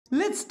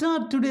Let's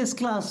start today's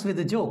class with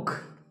a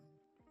joke.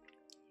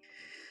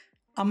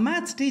 A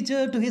maths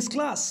teacher to his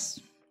class.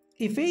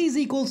 If A is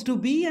equals to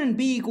B and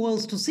B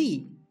equals to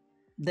C,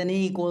 then A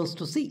equals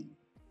to C.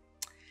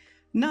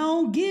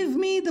 Now give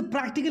me the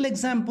practical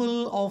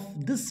example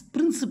of this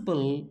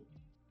principle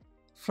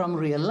from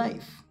real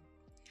life.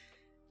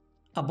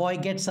 A boy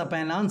gets up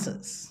and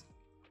answers,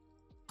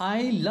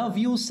 I love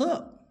you,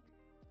 sir.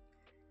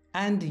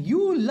 And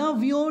you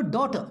love your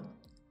daughter,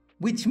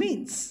 which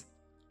means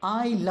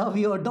I love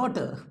your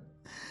daughter.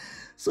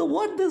 So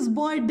what this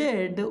boy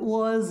did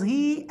was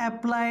he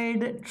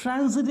applied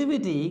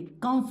transitivity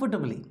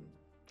comfortably.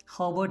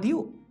 How about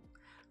you?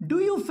 Do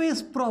you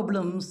face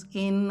problems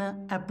in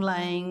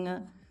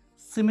applying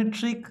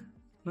symmetric,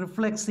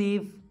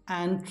 reflexive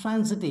and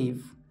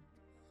transitive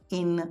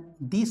in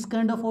these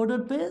kind of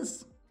ordered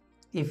pairs?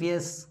 If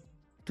yes,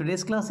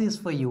 today's class is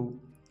for you.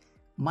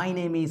 My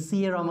name is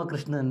C.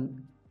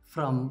 Ramakrishnan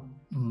from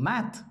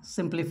Math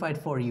Simplified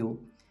for You,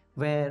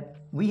 where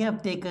we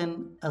have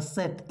taken a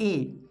set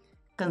A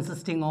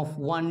consisting of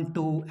 1,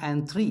 2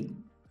 and 3,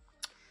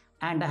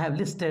 and I have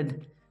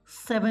listed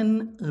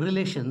 7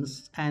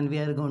 relations, and we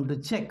are going to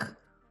check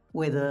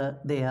whether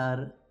they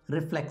are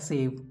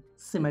reflexive,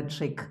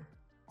 symmetric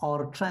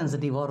or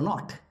transitive or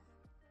not.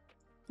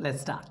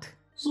 Let's start.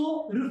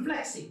 So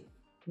reflexive.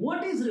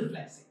 What is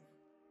reflexive?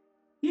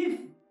 If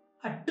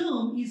a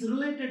term is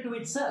related to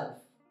itself,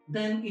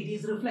 then it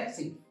is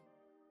reflexive.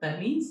 That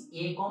means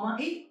A comma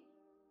A,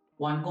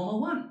 1 comma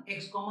 1,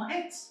 x comma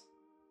x.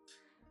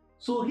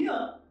 So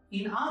here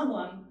in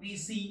R1 we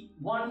see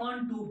 1,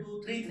 1, 2,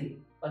 2, 3, 3.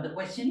 But the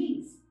question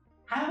is,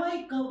 have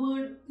I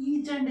covered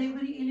each and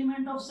every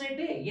element of set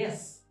A?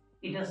 Yes,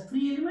 it has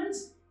 3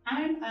 elements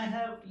and I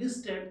have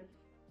listed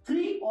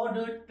 3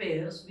 ordered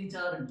pairs which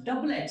are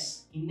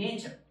doublets in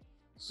nature.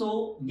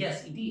 So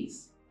yes, it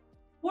is.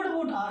 What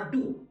about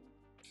R2?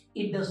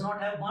 It does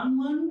not have 1,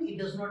 1, it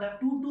does not have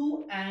 2,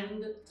 2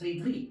 and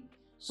 3, 3.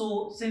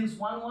 So since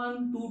 1,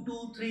 1, 2,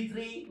 2, 3,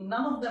 3,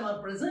 none of them are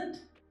present,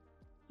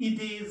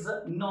 it is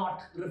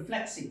not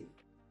reflexive.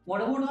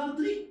 What about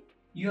R3?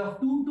 You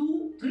have 2,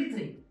 2, 3,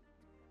 3.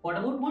 What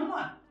about 1,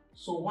 1?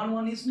 So 1,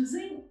 1 is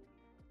missing.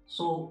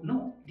 So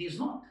no, it is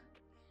not.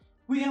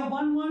 We have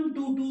 1, 1,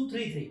 2, 2,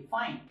 3, 3.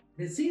 Fine.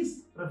 This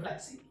is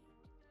reflexive.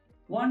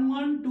 1,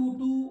 1, 2,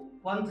 2,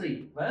 1,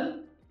 3. Well,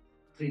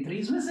 3, 3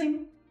 is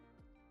missing.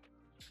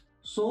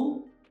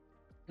 So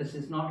this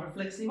is not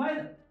reflexive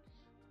either.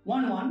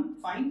 1, 1,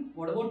 fine.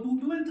 What about 2,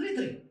 2 and 3,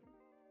 3?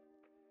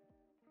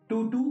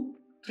 2, 2,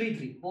 3,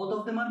 3. Both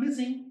of them are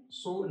missing.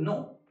 So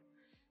no.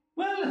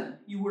 Well,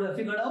 you would have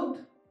figured out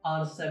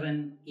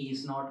R7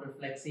 is not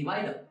reflexive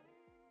either.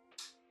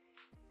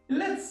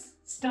 Let's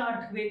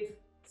start with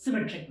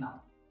symmetric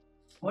now.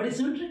 What is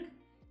symmetric?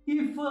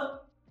 If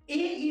A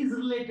is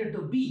related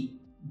to B,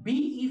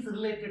 B is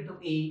related to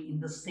A in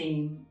the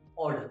same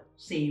order,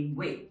 same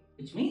way,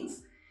 which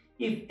means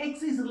if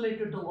X is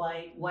related to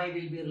Y, Y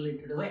will be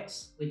related to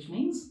X, which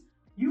means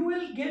you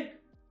will get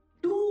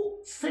 2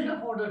 set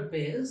of ordered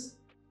pairs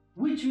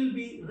which will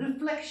be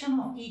reflection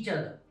of each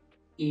other,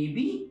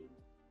 AB,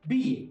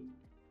 BA.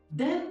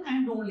 Then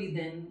and only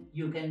then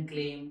you can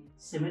claim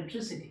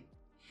symmetricity.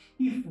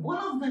 If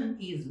one of them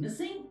is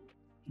missing,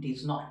 it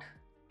is not.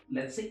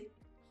 Let's see.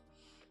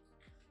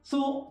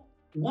 So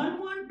 1,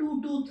 1,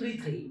 2, 2, 3,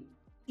 3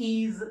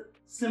 is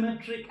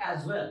symmetric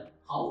as well.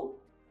 How?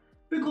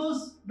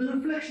 Because the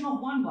reflection of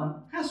 1,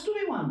 1 has to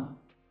be 1, 1.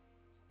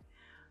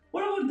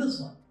 What about this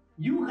one?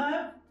 You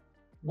have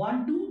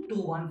 1, 2, 2,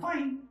 1,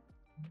 fine.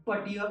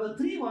 But you have a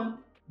 3, 1.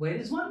 Where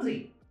is 1,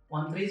 3?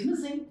 1, 3 is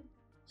missing.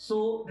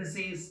 So this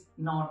is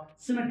not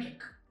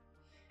symmetric.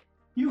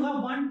 You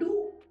have 1,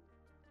 2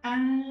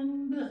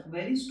 and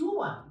where is 2,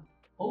 1?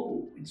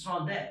 Oh, it's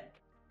not there.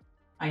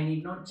 I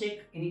need not check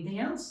anything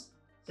else.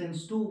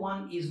 Since 2,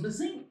 1 is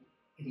missing,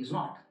 it is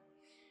not.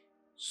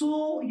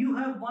 So you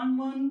have 1,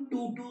 1,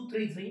 2, 2,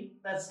 3, 3.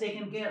 That's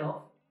taken care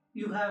of.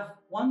 You have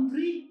 1,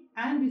 3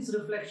 and its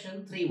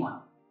reflection 3, 1.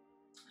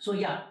 So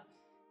yeah,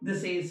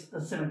 this is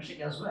symmetric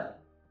as well.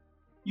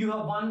 You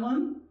have 1,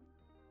 1,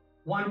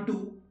 1,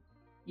 2.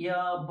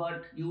 Yeah,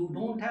 but you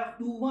don't have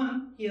 2,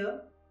 1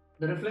 here.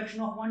 The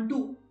reflection of 1,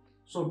 2.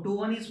 So 2,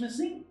 1 is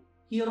missing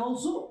here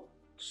also.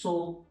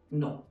 So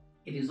no,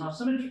 it is not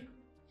symmetric.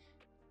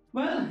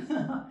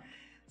 Well,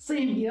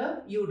 same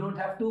here, you don't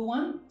have 2,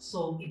 1,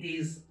 so it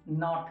is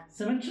not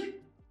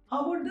symmetric.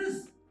 How about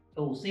this?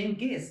 Oh, same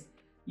case.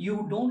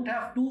 You don't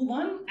have 2,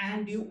 1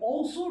 and you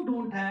also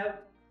don't have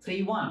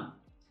 3, 1.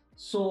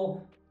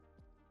 So,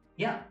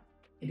 yeah,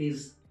 it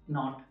is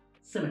not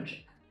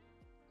symmetric.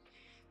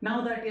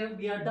 Now that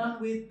we are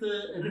done with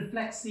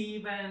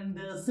reflexive and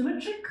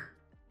symmetric,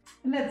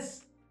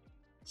 let's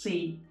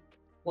see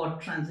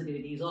what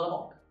transitivity is all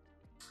about.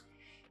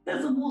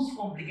 That's the most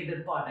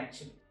complicated part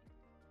actually.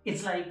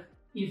 It's like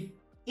if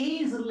A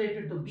is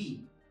related to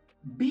B,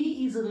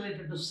 B is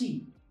related to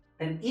C,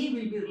 then A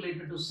will be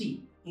related to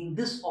C in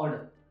this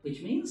order,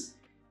 which means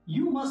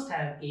you must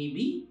have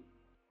AB,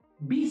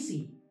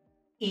 BC,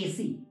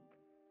 AC,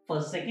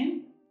 first,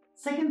 second,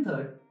 second,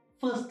 third,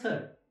 first,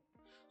 third.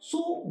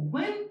 So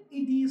when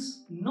it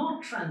is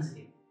not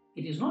transitive,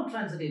 it is not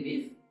transitive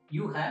if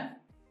you have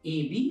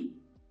AB,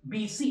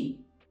 BC,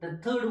 the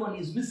third one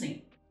is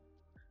missing,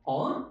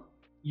 or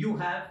you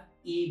have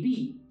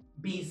AB,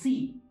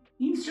 BC,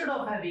 instead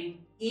of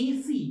having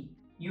AC,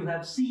 you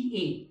have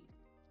CA,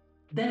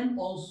 then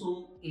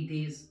also it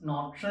is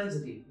not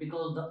transitive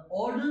because the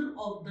order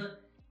of the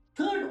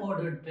third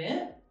ordered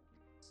pair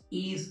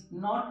is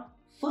not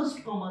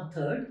first comma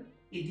third,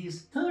 it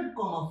is third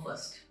comma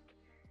first.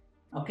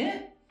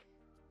 Okay.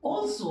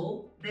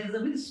 Also, there is a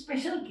very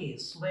special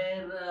case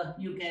where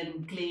you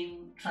can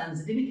claim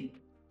transitivity.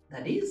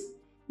 That is,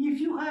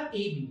 if you have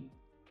AB,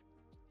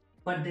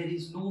 but there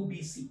is no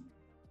BC.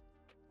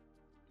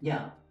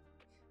 Yeah,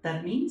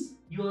 that means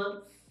you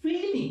are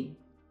failing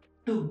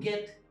to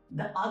get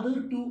the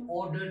other two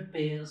ordered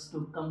pairs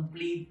to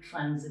complete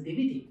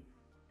transitivity.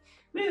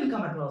 We will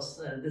come across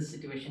this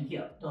situation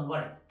here, don't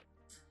worry.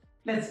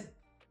 Let's see.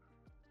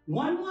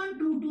 1, 1,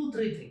 2, 2,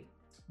 3, 3.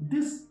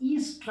 This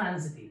is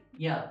transitive.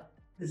 Yeah,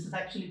 this is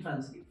actually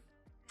transitive.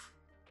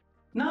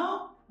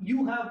 Now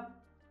you have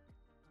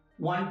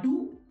 1,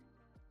 2,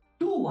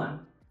 2, 1.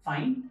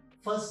 Fine.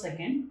 First,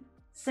 second,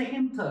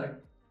 second,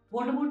 third.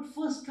 What about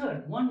first,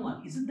 third? 1,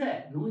 1. Is it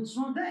there? No, it's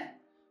not there.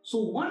 So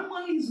 1,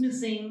 1 is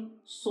missing.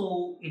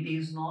 So it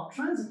is not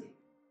transitive.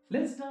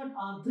 Let's start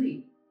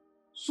R3.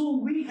 So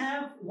we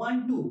have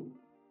 1, 2,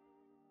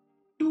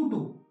 2,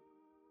 2,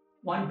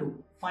 1,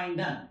 2. Fine,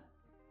 done.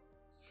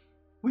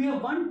 We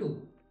have 1,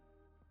 2,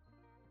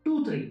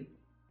 2, 3,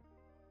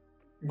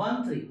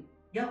 1, 3.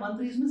 Yeah, 1,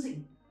 3 is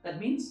missing. That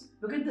means,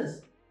 look at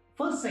this.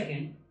 First,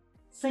 second,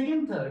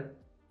 second, third,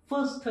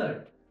 first,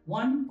 third.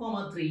 1,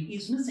 3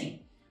 is missing.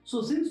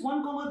 So since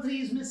 1,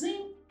 3 is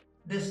missing,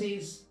 this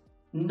is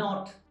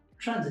not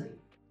transitive.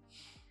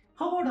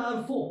 How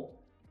about R4?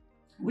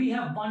 We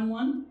have 1,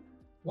 1,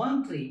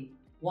 1, 3,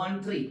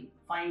 1, 3.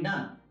 Fine,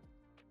 done.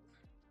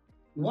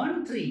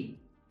 1, 3,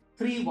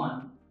 3,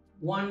 1,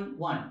 1,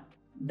 1.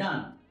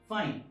 Done.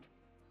 Fine.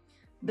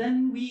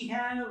 Then we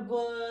have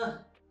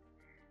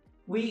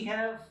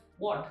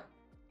what?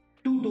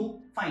 2,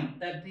 2. Fine.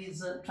 That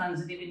is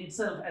transitive in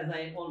itself, as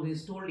I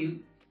always told you.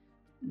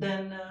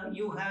 Then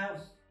you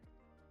have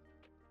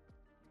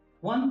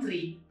 1,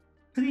 3,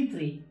 3,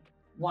 3,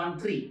 1,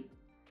 3.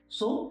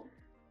 So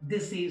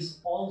this is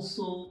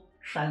also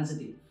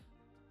transitive.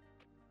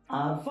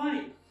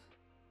 R5.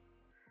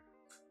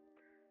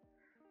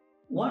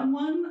 1,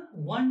 1,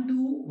 1,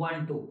 2,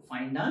 1, 2.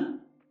 Fine, done.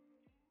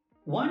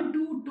 1,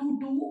 2, 2,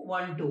 2,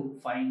 1, 2.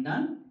 Fine,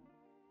 done.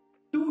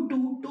 2,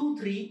 2, 2,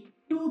 3,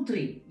 2,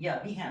 3. Yeah,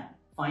 we have.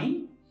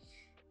 Fine.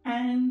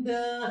 And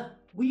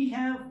we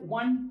have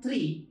 1,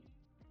 3.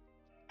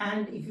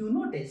 And if you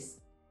notice,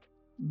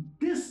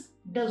 this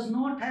does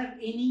not have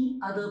any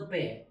other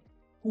pair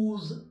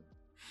whose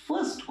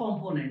first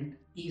component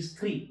is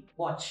 3.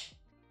 Watch.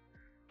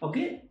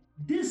 Okay.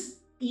 This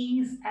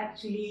is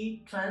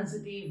actually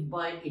transitive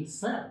by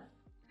itself.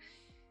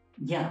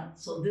 Yeah,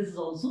 so this is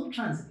also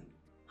transitive.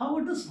 How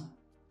about this one?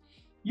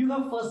 You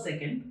have first,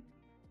 second,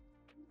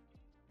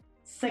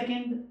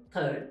 second,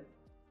 third,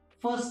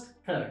 first,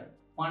 third.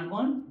 1,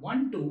 1,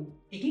 1, 2,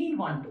 again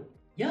 1, 2.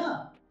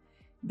 Yeah,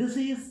 this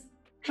is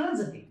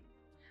transitive.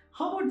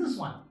 How about this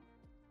one?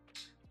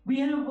 We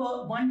have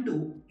 1,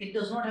 2. It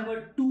does not have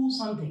a 2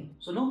 something.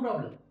 So no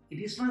problem. It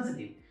is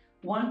transitive.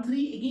 1,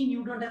 3. Again,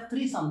 you don't have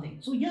 3 something.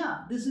 So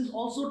yeah, this is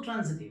also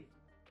transitive.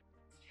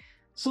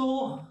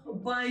 So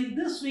by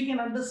this we can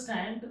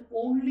understand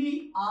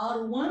only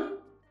R1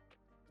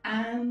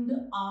 and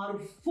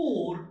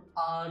R4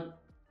 are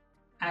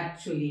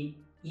actually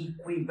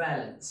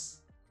equivalence.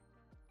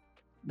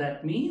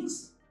 That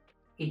means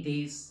it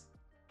is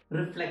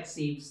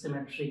reflexive,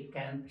 symmetric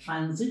and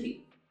transitive.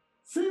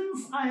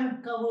 Since I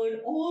have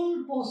covered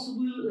all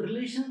possible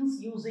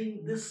relations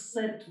using this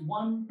set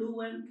 1, 2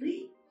 and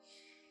 3,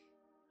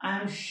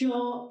 I am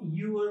sure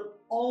your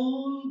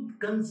all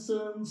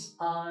concerns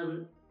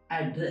are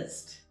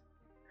addressed.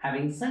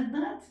 Having said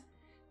that,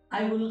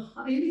 I will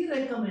highly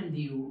recommend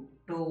you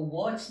to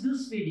watch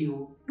this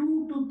video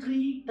 2 to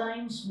 3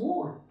 times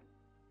more.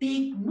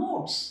 Take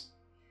notes.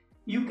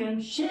 You can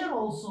share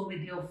also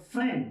with your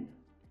friend.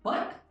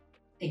 But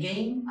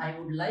again, I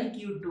would like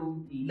you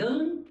to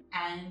learn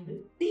and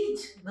teach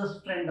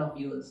this friend of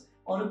yours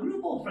or a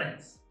group of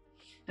friends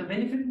to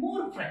benefit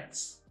more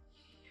friends.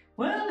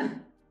 Well,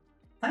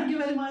 thank you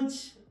very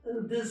much.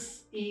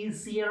 This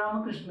is C.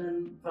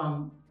 Ramakrishnan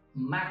from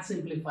Maths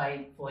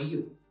Simplified for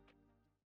You.